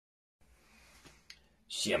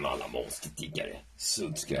Tjena alla monstertiggare,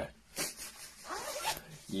 Sudskar.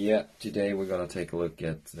 Yeah, today we're gonna take a look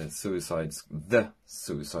at the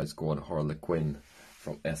Suicide Squad Harley Quinn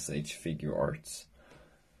from SH Figuarts.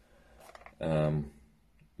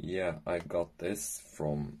 Yeah, I got this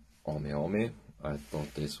from Ami. I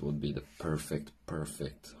thought this would be the perfect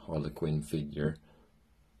Harley Quinn figure.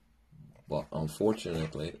 But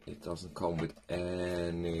unfortunately, it doesn't come with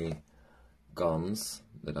any guns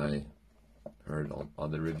that I heard on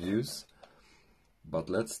other reviews. But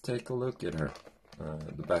let's take a look at her.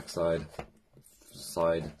 The back side,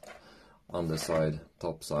 underside,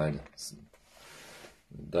 top side,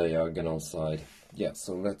 diagonal side. Yeah,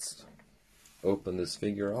 so let's open this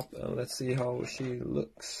figure up and let's see how she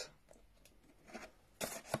looks.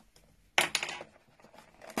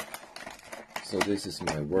 So this is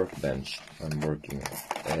my workbench. I'm working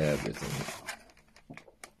on everything.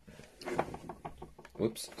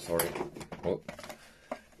 Whoops, sorry. Oh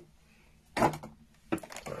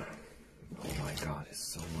my god, there's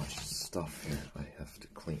so much stuff here I have to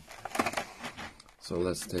clean. So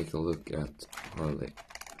let's take a look at Harley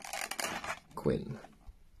Quinn.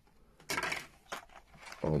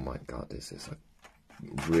 Oh my god, this is a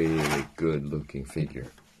really good looking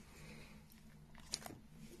figure.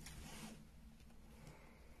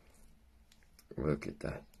 Look at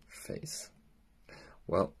that face.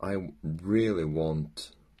 Well, I really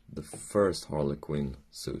want the first Harley Quinn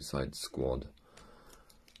Suicide Squad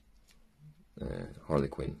Harley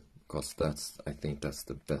Quinn, because I think that's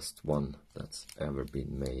the best one that's ever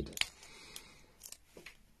been made.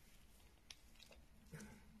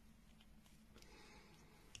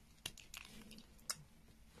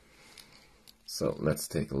 So let's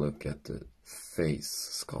take a look at the face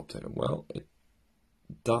sculpted. Well, it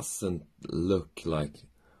doesn't look like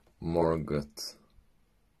Margot.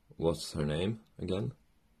 What's her name again?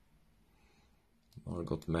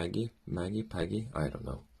 Margot Maggie, Peggy? I don't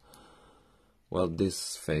know. Well,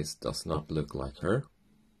 this face does not look like her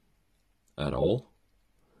at all.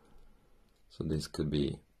 So this could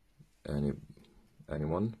be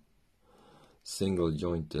anyone. Single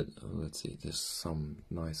jointed. Let's see, there's some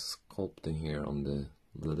nice sculpting here on the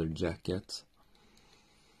leather jacket.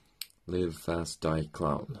 Live fast, die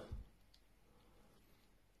clown.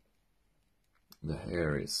 The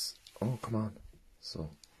hair is, oh come on.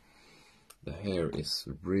 So the hair is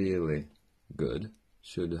really good.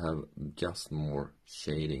 Should have just more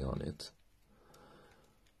shading on it.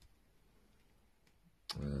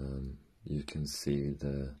 You can see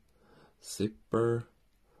the zipper,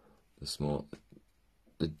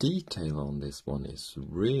 the detail on this one is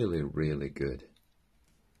really good.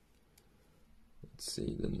 Let's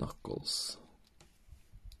see the knuckles.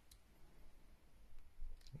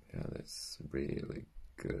 Yeah, that's really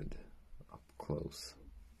good up close.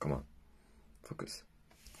 Come on, focus.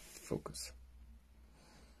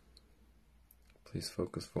 Please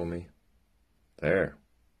focus for me. There.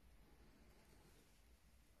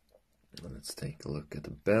 Let's take a look at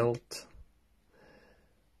the belt.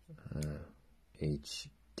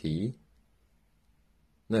 HT.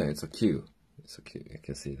 No, it's a Q. It's a Q. I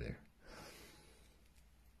can see there.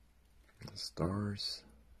 The stars,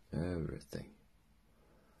 everything.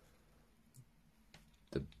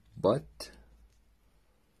 The butt.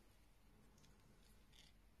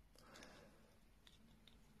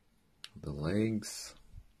 The legs,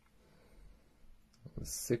 the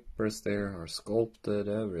zippers there are sculpted,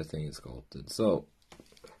 everything is sculpted. So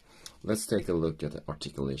let's take a look at the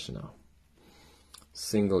articulation now.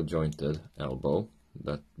 Single jointed elbow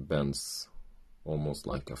that bends almost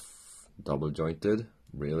like a double jointed,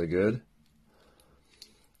 really good.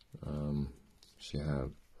 She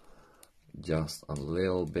have just a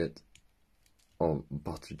little bit of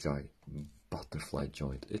butterfly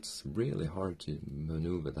joint. It's really hard to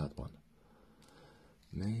maneuver that one.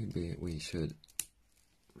 Maybe we should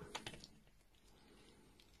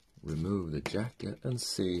remove the jacket and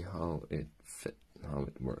see how it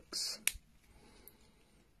works.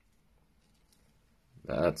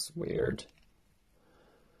 That's weird.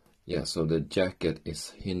 Yeah, so the jacket is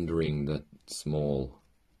hindering that small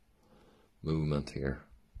movement here.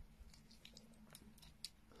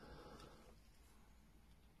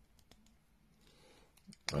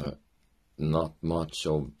 Not much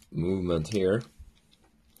of movement here.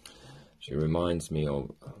 She reminds me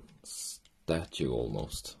of a statue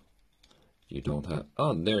almost. You don't have...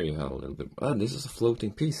 Oh, there you have a little bit... Ah, this is a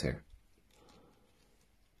floating piece here.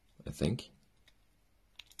 I think.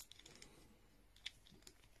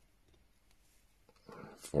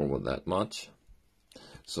 Forward that much.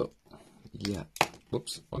 So, yeah.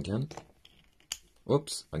 Whoops, again.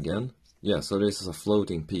 Whoops, again. Yeah, so this is a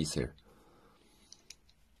floating piece here.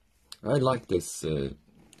 I like this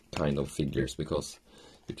kind of figures because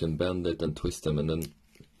you can bend it and twist them, and then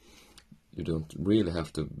you don't really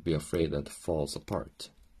have to be afraid that it falls apart.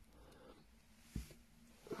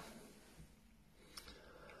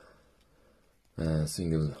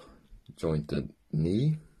 Single jointed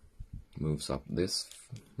knee moves up this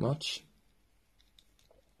much.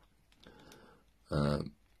 The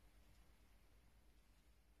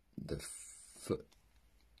foot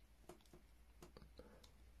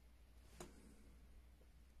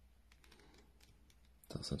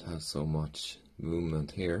doesn't have so much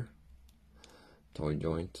movement here, toy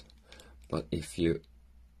joint, but if you,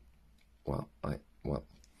 I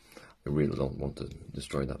really don't want to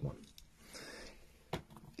destroy that one.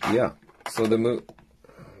 Yeah, so the move,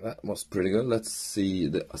 that was pretty good. Let's see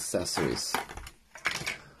the accessories.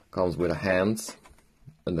 Comes with a hands,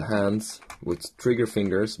 and the hands with trigger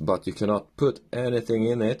fingers, but you cannot put anything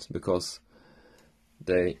in it because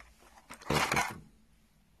they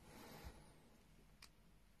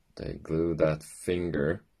glue that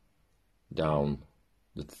finger down,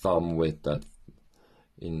 the thumb with that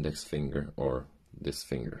index finger, or this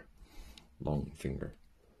finger, long finger.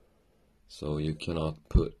 So you cannot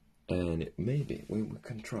put any, maybe, we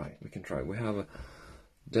can try. We have a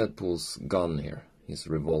Deadpool's gun here, his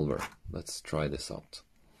revolver. Let's try this out.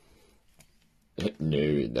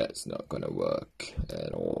 No, that's not gonna work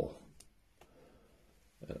at all.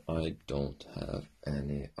 I don't have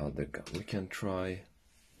any other gun. We can try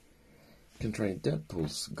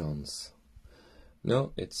Deadpool's guns.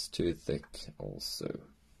 No, it's too thick also.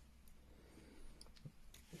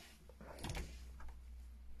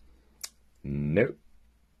 Nope.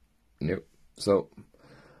 So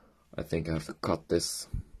I think I have to cut this.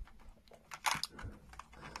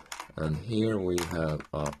 And here we have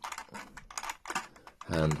a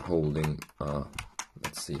hand holding,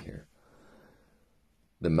 let's see here,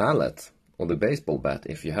 the mallet or the baseball bat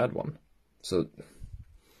if you had one. So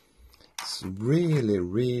it's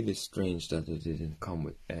really strange that it didn't come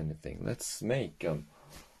with anything. Let's make a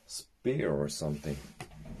spear or something.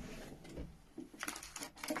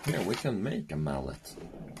 Here we can make a mallet.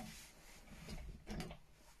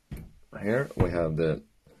 Here we have the,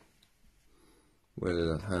 where did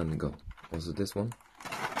that hand go? Was it this one?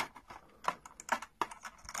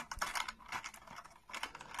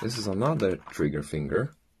 This is another trigger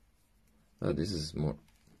finger. This is more.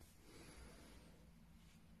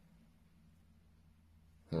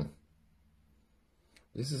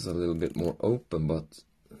 This is a little bit more open, but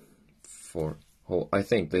for I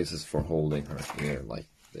think this is for holding her ear like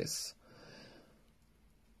this.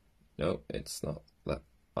 No, it's not that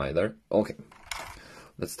either. Okay,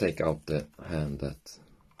 let's take out the hand that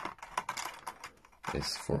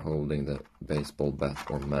is for holding the baseball bat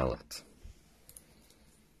or mallet.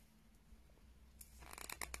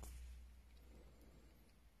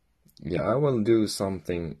 Yeah, I will do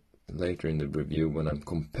something later in the review when I'm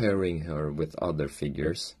comparing her with other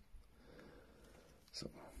figures. So,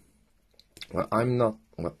 well, I'm not,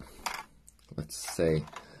 well, let's say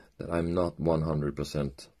that I'm not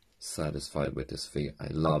 100% satisfied with this figure. I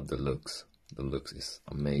love the looks. The looks is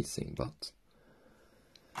amazing, but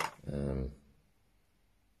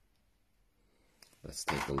let's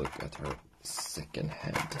take a look at her second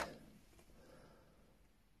head.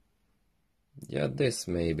 Yeah, this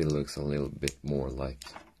maybe looks a little bit more like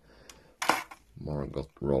Margot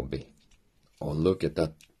Robbie. Oh, look at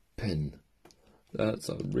that pin. That's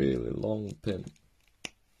a really long pin.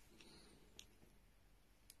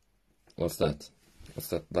 What's that? What's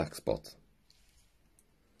that black spot?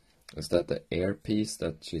 Is that the earpiece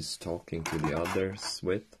that she's talking to the others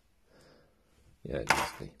with? Yeah, it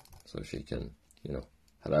must be. So she can, you know,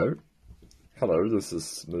 hello? Hello, this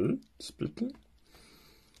is me speaking.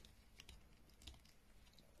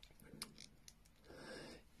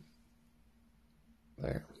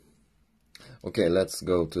 There. Okay, let's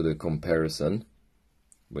go to the comparison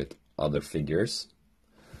with other figures.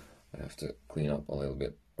 I have to clean up a little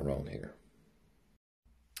bit around here.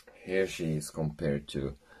 Here she is compared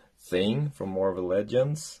to Thing from Marvel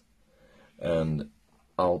Legends and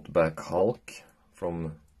Outback Hulk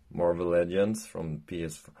from Marvel Legends from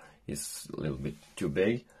PS4. He's a little bit too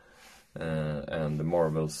big. And the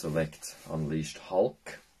Marvel Select Unleashed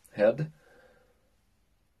Hulk head.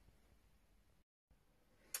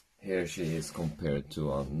 Here she is compared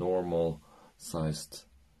to a normal sized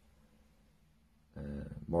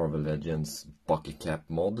Marvel Legends Bucky Cap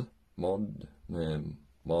model.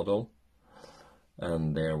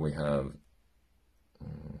 And there we have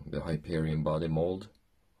the Hyperion body mold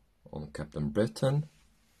on Captain Britain.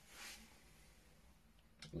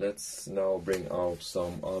 Let's now bring out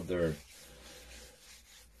some other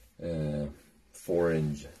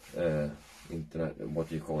foreign internet, what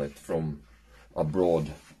do you call it, from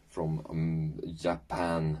abroad, from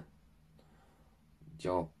Japan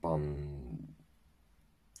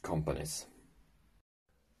companies.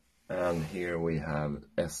 And here we have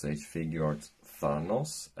SH Figuarts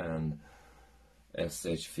Thanos and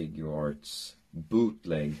SH Figuarts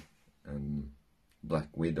bootleg Black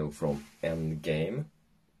Widow from Endgame.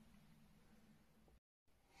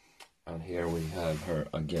 And here we have her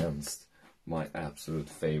against my absolute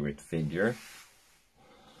favorite figure,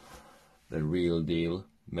 the real deal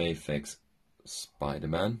Mayfix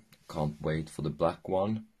Spider-Man. Can't wait for the black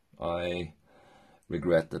one. I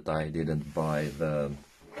regret that I didn't buy the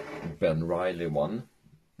Ben Reilly one,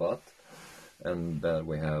 and then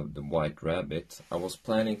we have the White Rabbit. I was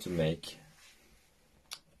planning to make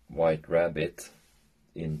White Rabbit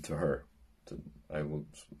into her.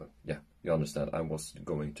 Yeah, you understand. I was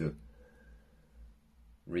going to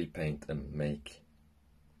repaint and make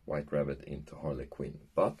White Rabbit into Harley Quinn,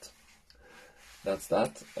 but that's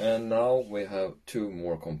that. And now we have two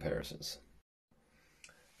more comparisons.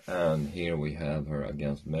 And here we have her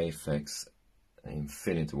against Mayfix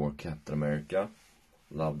Infinity War Captain America.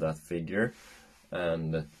 Love that figure.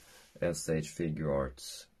 And SH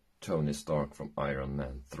Figuarts Tony Stark from Iron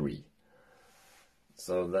Man 3.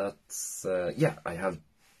 So that's yeah, I have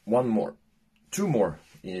two more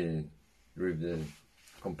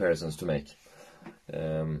comparisons to make.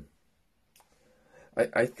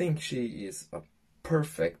 I think she is a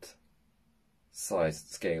perfect size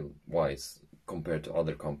scale wise compared to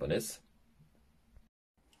other companies.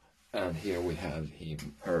 And here we have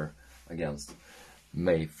her against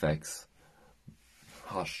Mayfix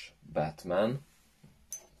Hush Batman.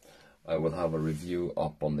 I will have a review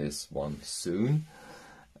up on this one soon.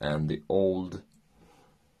 And the old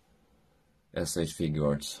SH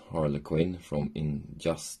Figuarts Harley Quinn from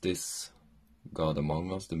Injustice God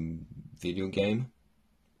Among Us, the video game.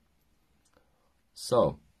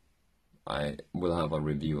 So I will have a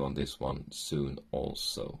review on this one soon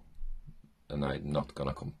also, and I'm not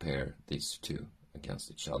gonna compare these two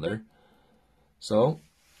against each other. So,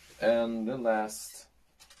 and the last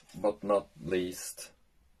but not least,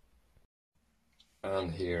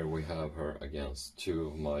 and here we have her against two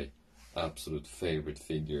of my absolute favorite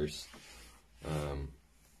figures,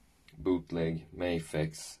 bootleg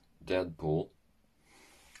Mayfix Deadpool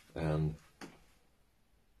and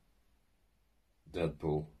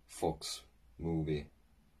Deadpool Fox movie.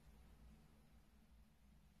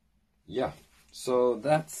 Yeah, so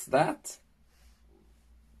that's that.